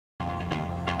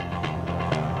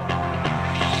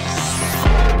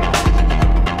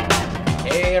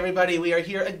Hey everybody, we are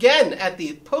here again at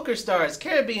the PokerStars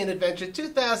Caribbean Adventure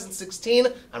 2016.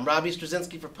 I'm Robbie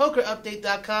Straczynski for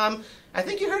PokerUpdate.com. I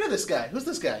think you heard of this guy. Who's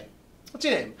this guy? What's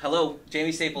your name? Hello,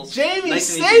 Jaime Staples. Jaime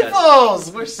Nice to meet you guys.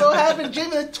 Staples! We're so happy. Jaime,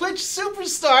 the Twitch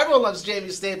superstar. Everyone loves Jaime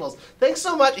Staples. Thanks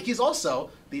so much. He's also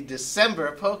the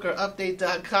December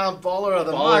PokerUpdate.com Baller of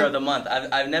the Month. Baller of the Month.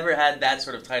 I've never had that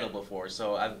sort of title before,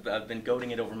 so I've been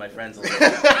goading it over my friends a little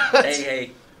bit.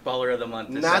 Hey, Baller of the Month.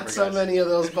 December, Not so guys. many of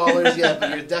those ballers yet,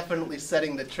 but you're definitely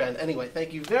setting the trend. Anyway,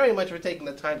 thank you very much for taking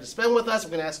the time to spend with us.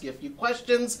 We're going to ask you a few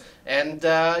questions, and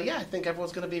yeah, I think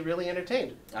everyone's going to be really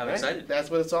entertained. I'm excited. That's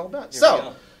what it's all about. Here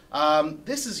So,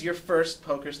 this is your first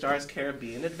PokerStars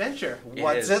Caribbean Adventure.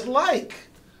 What's it like?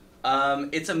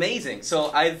 It's amazing. So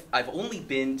I've only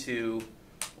been to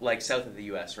like south of the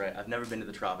U.S., right? I've never been to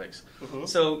the tropics. Mm-hmm.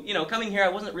 So, you know, coming here, I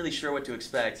wasn't really sure what to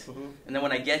expect. Mm-hmm. And then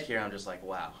when I get here, I'm just like,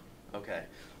 wow, okay.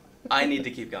 I need to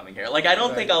keep coming here. Like, I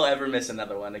don't think I'll ever miss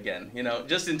another one again, you know,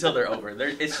 just until they're over.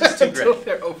 It's just too great. Until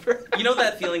they're over. You know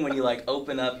that feeling when you, like,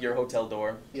 open up your hotel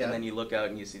door, Yeah. and then you look out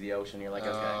and you see the ocean, you're like,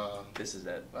 okay, this is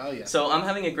it. Oh, yeah. So I'm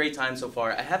having a great time so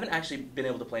far. I haven't actually been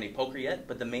able to play any poker yet,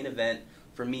 but the main event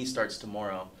for me starts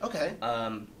tomorrow. Okay.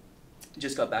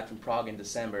 Just got back from Prague in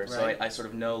December, so Right. I sort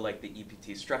of know, like, the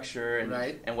EPT structure and,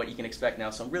 Right. and what you can expect now,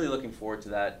 so I'm really looking forward to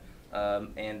that.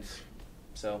 And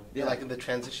so, You're yeah. liking the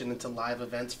transition into live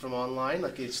events from online?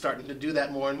 Like, you're starting to do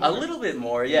that more and more? A little bit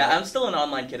more, yeah. I'm still an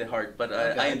online kid at heart, but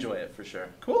Okay. I enjoy it for sure.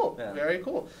 Cool. Yeah. Very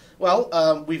cool.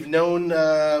 Well, we've known,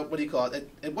 what do you call it?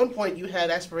 At one point, you had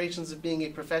aspirations of being a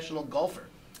professional golfer,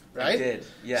 right? I did,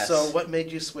 yes. So what made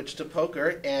you switch to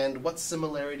poker, and what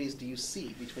similarities do you see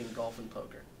between golf and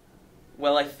poker?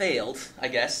 Well, I failed, I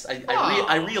guess.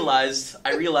 I realized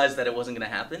that it wasn't going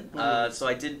to happen. Mhm. So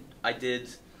I did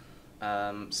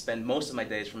spend most of my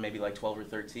days from maybe like 12 or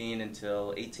 13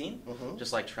 until 18, Mhm.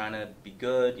 just like trying to be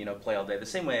good, you know, play all day. The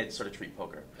same way I sort of treat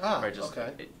poker. Ah, where I just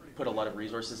okay. put a lot of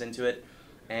resources into it.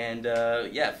 And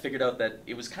yeah, figured out that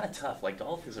it was kind of tough. Like,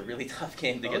 golf is a really tough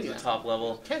game to get to the top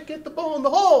level. Can't get the ball in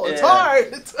the hole. It's Yeah.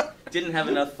 hard. It's hard. Didn't have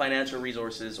enough financial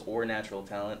resources or natural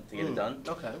talent to get it done.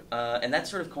 Okay. And that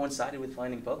sort of coincided with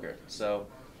finding poker. So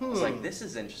I was Hmm. like, this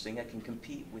is interesting. I can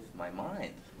compete with my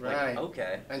mind. Right. Like,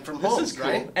 okay. And from This home, is cool.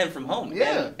 right? And from home.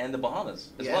 Yeah. And the Bahamas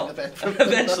as Yeah, well. eventually.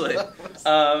 Eventually.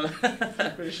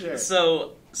 For sure.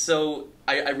 So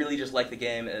I really just liked the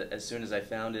game as soon as I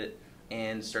found it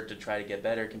and started to try to get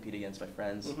better, compete against my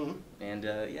friends. Mhm. And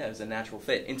yeah, it was a natural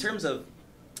fit. In terms of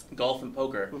golf and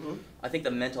poker, Mhm. I think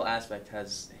the mental aspect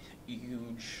has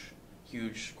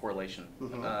huge correlation,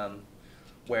 Mhm.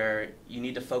 where you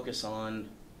need to focus on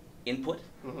input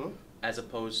Mhm. as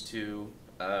opposed to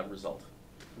result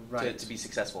Right. to be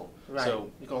successful. Right. So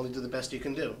You can only do the best you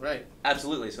can do. Right.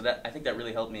 absolutely. So I think that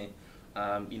really helped me.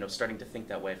 You know, starting to think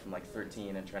that way from like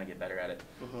 13 and trying to get better at it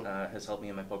Mhm. has helped me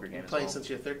in my poker game You've as played well. since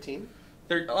you're 13?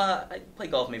 I played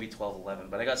golf maybe 12, 11,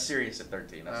 but I got serious at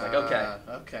 13. I was like, okay.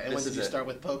 Okay. And when this did is you it. start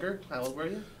with poker? How old were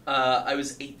you? I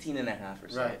was 18 and a half or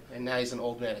so. Right. And now he's an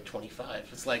old man at 25.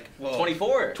 It's like, whoa.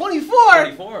 24. 24?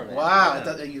 24, man. Wow. Yeah. I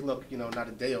thought that you look, not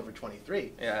a day over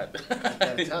 23. Yeah. I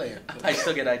gotta tell you. I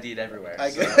still get ID'd everywhere.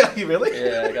 so. You really?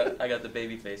 Yeah, I got the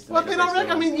baby face. Well, they don't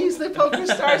I mean, he's the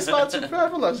PokerStars sponsor for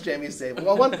everyone loves Jaime Staples.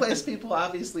 Well, one place people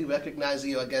obviously recognize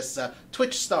you, I guess,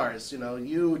 Twitch stars.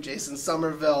 You, Jason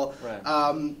Somerville. Right.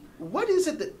 What is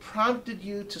it that prompted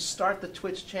you to start the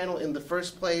Twitch channel in the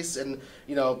first place and,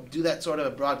 do that sort of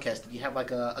a broadcast? Did you have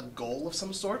like a goal of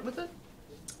some sort with it?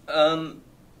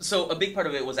 So a big part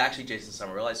of it was actually Jason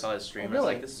Somerville. I saw his stream. Oh, really? I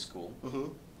was like, this is cool.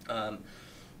 Mm-hmm.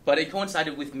 But it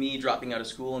coincided with me dropping out of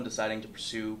school and deciding to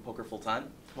pursue poker full time.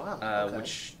 Wow. Okay.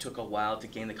 Which took a while to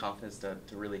gain the confidence to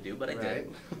really do, but I Right.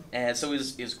 did. And so it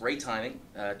was great timing.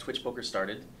 Twitch Poker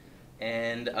started.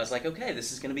 And I was like, okay,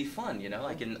 this is going to be fun,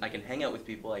 I can hang out with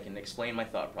people, I can explain my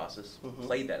thought process, Mhm.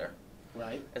 play better,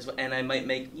 Right. and I might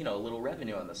make, a little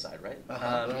revenue on the side, right?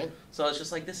 Right. So I was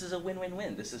just like, this is a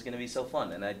win-win-win, this is going to be so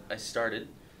fun, and I started,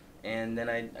 and then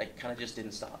I kind of just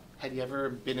didn't stop. Had you ever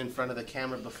been in front of the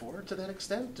camera before to that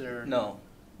extent? Or No.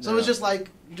 So it was just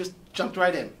like, you just jumped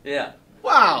right in. Yeah.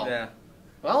 Wow. Yeah.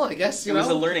 Well, I guess, It was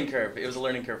a learning curve. It was a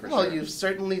learning curve for Well, sure. you've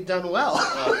certainly done well.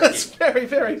 Oh, thank That's you. very,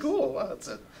 very cool. Wow, that's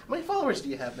it. How many followers do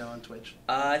you have now on Twitch?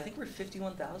 I think we're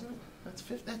 51,000.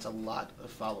 That's a lot of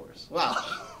followers. Wow.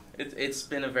 It's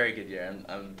been a very good year.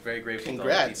 I'm very grateful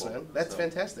Congrats, to all the people. man. That's so.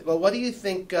 fantastic. Well, what do you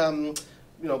think, I'd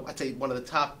say one of the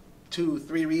top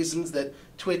 2-3 reasons that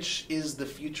Twitch is the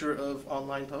future of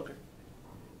online poker?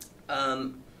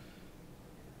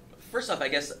 First off,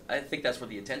 I think that's where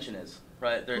the attention is,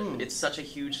 right? It's such a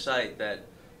huge site that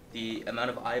the amount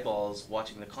of eyeballs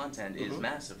watching the content is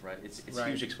massive, right? It's Right.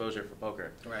 huge exposure for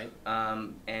poker. Right.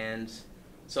 And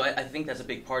so I think that's a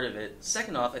big part of it.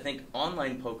 Second off, I think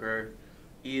online poker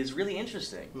is really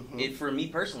interesting. For me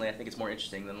personally, I think it's more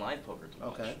interesting than live poker to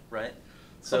watch, right?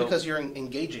 So because you're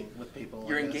engaging with people.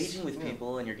 You're engaging with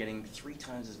people, and you're getting 3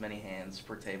 times as many hands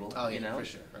per table, Oh, yeah, you know? for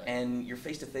sure. Right. And you're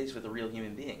face-to-face with a real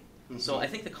human being. So I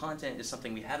think the content is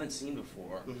something we haven't seen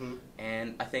before,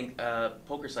 and I think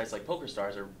poker sites like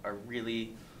PokerStars are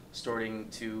really starting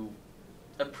to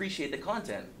appreciate the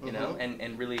content, you know,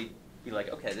 and really be like,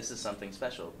 okay, this is something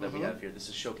special that we have here. This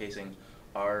is showcasing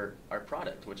our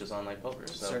product, which is online poker.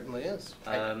 So, it certainly is.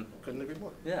 I couldn't agree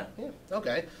more. Yeah.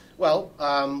 Okay. Well,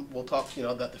 we'll talk,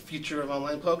 about the future of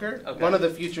online poker. Okay. One of the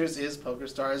futures is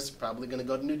PokerStars probably going to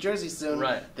go to New Jersey soon.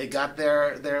 Right. They got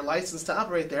their license to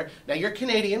operate there. Now, you're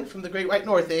Canadian from the Great White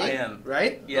North, eh? I am.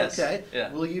 Right? Yes. Okay.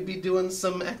 Yeah. Will you be doing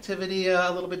some activity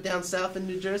a little bit down south in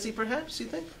New Jersey, perhaps, you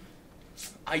think?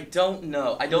 I don't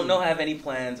know. I don't know I have any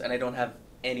plans, and I don't have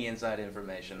any inside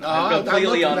information. No, I'm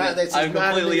completely on the inside.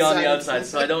 outside,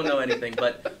 so I don't know anything.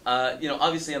 But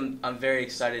obviously, I'm very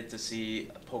excited to see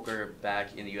poker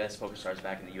back in the U.S. PokerStars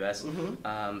back in the U.S.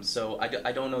 So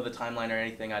I don't know the timeline or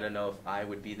anything. I don't know if I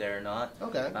would be there or not.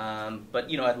 Okay.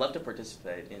 But I'd love to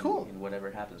participate in Cool. in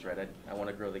whatever happens. Right. I want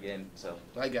to grow the game. So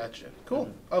I got you.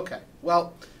 Cool. Okay.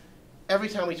 Well, every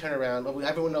time we turn around,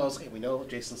 everyone knows. Okay, we know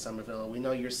Jason Somerville. We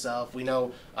know yourself. We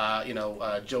know,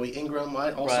 Joey Ingram.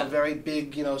 Right? Also very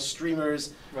big,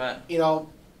 streamers. Right.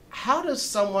 How does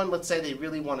someone, let's say, they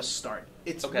really want to start?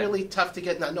 It's really tough to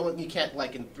get. Not knowing you can't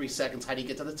in 3 seconds. How do you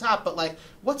get to the top? But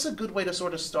what's a good way to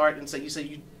sort of start? And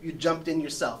say you jumped in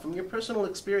yourself from your personal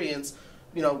experience.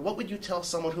 What would you tell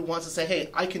someone who wants to say, hey,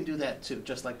 I can do that too,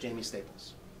 just like Jaime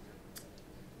Staples?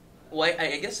 Well,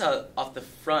 I guess off the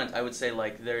front, I would say,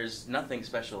 there's nothing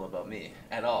special about me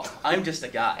at all. I'm just a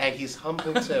guy. And he's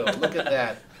humble, too. Look at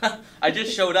that. I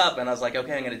just showed up, and I was like,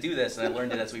 okay, I'm going to do this, and I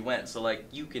learned it as we went. So,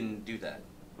 you can do that.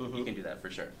 You can do that for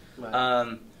sure.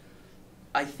 Right.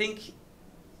 I think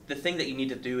the thing that you need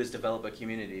to do is develop a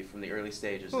community from the early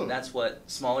stages. And that's what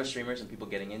smaller streamers and people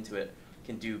getting into it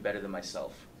can do better than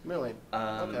myself. Really?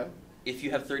 Okay. If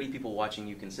you have 30 people watching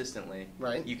you consistently,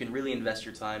 you can really invest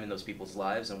your time in those people's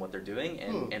lives and what they're doing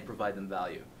and provide them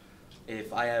value.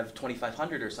 If I have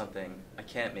 2,500 or something, I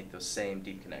can't make those same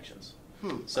deep connections.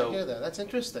 So I hear that. That's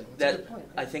interesting. That's a good point.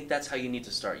 I think that's how you need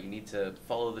to start. You need to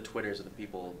follow the Twitters of the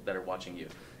people that are watching you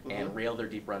and rail their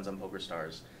deep runs on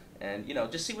PokerStars. And,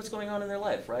 just see what's going on in their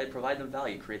life, right? Provide them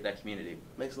value, create that community.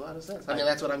 Makes a lot of sense. I mean,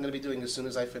 that's what I'm going to be doing as soon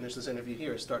as I finish this interview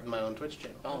here, starting my own Twitch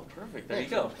channel. Oh, perfect. There you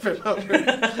go. For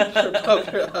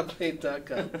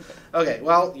PokerUpdate.com. Okay,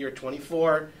 well, you're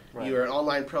 24. Right. You're an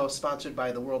online pro sponsored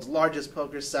by the world's largest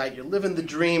poker site. You're living the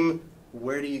dream.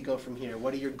 Where do you go from here?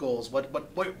 What are your goals?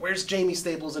 Where's Jaime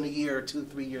Staples in a year or 2,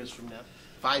 3 years from now?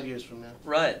 5 years from now?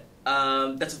 Right.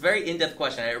 That's a very in-depth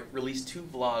question. I released 2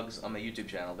 vlogs on my YouTube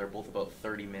channel. They're both about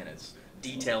 30 minutes,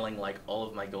 detailing all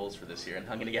of my goals for this year and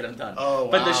how I'm going to get them done. Oh,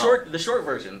 wow. But the short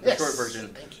version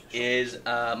is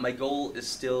my goal is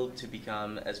still to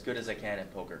become as good as I can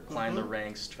at poker, climb the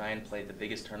ranks, try and play the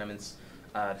biggest tournaments.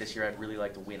 This year, I'd really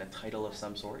like to win a title of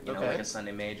some sort. Like a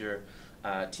Sunday Major,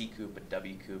 T Coup, a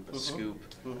W Coup, a Scoop,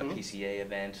 a PCA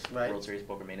event, World Series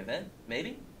Poker main event,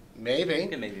 maybe. Maybe. We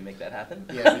can maybe make that happen.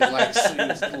 Yeah, we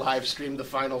live stream the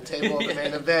final table of the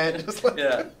main event.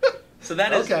 Yeah. So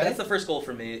that's the first goal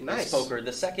for me. Nice. Is poker.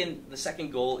 The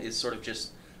second goal is sort of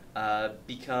just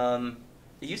become.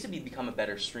 It used to be become a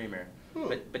better streamer,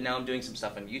 but now I'm doing some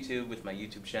stuff on YouTube with my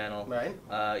YouTube channel. Right.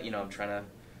 I'm trying to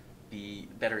be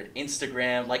better at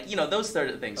Instagram, those sort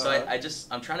of things. So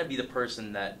I'm trying to be the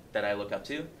person that I look up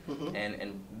to,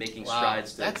 and making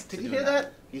strides to. Did you hear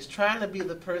that? He's trying to be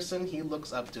the person he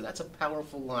looks up to. That's a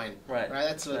powerful line. Right.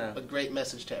 That's a great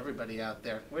message to everybody out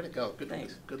there. Way to go.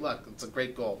 Thanks. Good luck. It's a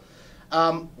great goal.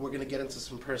 We're going to get into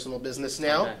some personal business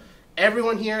now. Okay.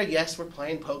 Everyone here, yes, we're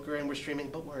playing poker and we're streaming,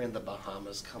 but we're in the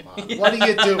Bahamas. Come on. What do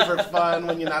you do for fun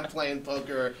when you're not playing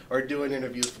poker or doing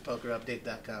interviews for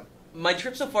PokerUpdate.com? My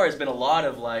trip so far has been a lot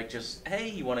of just, hey,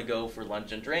 you want to go for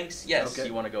lunch and drinks? Yes. Okay.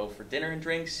 You want to go for dinner and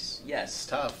drinks? Yes. It's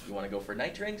tough. You want to go for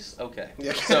night drinks? Okay.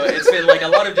 Yeah. So it's been a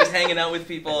lot of just hanging out with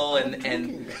people and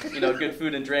good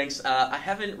food and drinks. I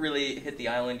haven't really hit the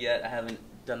island yet. I haven't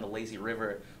done the lazy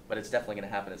river, but it's definitely going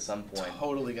to happen at some point.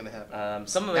 Totally going to happen.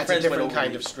 Some of my That's friends a different went over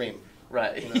kind of stream.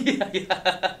 Right.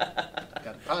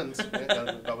 Got puns. Got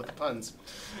to go with the puns.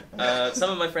 Some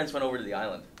of my friends went over to the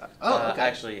island. Okay.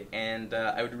 Actually, and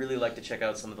I would really like to check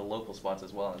out some of the local spots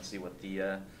as well and see what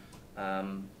the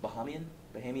Bahamian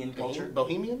culture.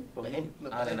 Bohemian?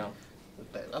 I don't know.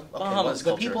 Okay, Bahamas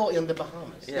the culture. people in the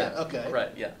Bahamas. Yeah. Okay. Right.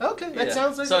 Yeah. Okay. That Yeah.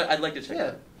 sounds like. So I'd like to check it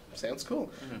out. Sounds cool.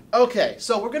 Mm-hmm. Okay,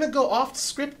 so we're gonna go off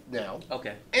script now.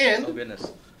 Okay. And oh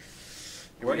goodness.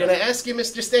 We're going to ask you,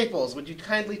 Mr. Staples, would you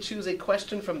kindly choose a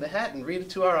question from the hat and read it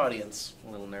to our audience? I'm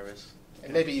a little nervous.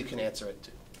 And maybe you can answer it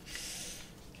too.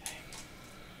 Okay.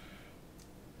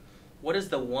 What is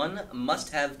the one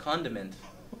must-have condiment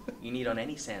you need on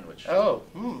any sandwich? Oh,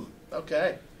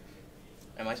 okay.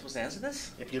 Am I supposed to answer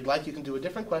this? If you'd like, you can do a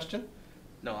different question.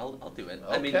 No, I'll do it.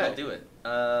 Okay. I mean, I'll do it.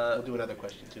 We'll do another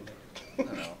question too. I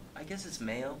don't know. I guess it's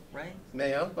mayo, right?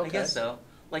 Mayo? Okay. I guess so.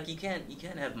 Like you can't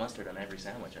have mustard on every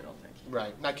sandwich. I don't think.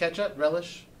 Right. Not ketchup,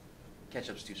 relish.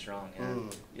 Ketchup's too strong. Yeah.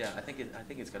 Yeah. I think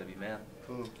it's got to be mayo.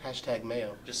 Hashtag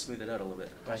mayo. Just smooth it out a little bit.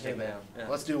 I hear Hashtag that. mayo. Yeah.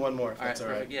 Let's do one more. If all right. that's all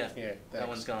right. Perfect. Yeah. Here. That Thanks.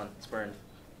 one's gone. It's burned.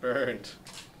 Burned.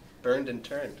 Burned and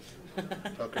turned.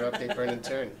 Poker update. Burned and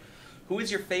turned. Who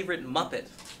is your favorite Muppet?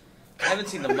 I haven't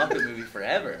seen the Muppet movie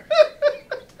forever.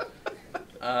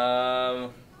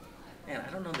 Man,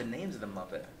 I don't know the names of the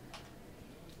Muppet.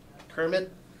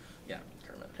 Kermit. Yeah,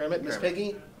 Kermit. Kermit. Miss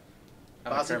Piggy.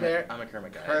 Bossy Bear. I'm a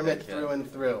Kermit guy. Kermit through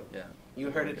and through. Yeah. You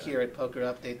heard it here at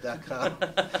PokerUpdate.com.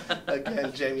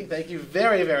 Again, Jamie, thank you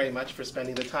very, very much for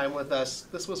spending the time with us.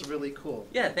 This was really cool.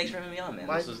 Yeah, thanks for having me on, man.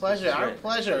 My pleasure. Our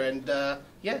pleasure.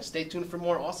 And, stay tuned for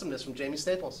more awesomeness from Jaime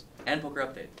Staples. And Poker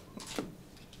Update.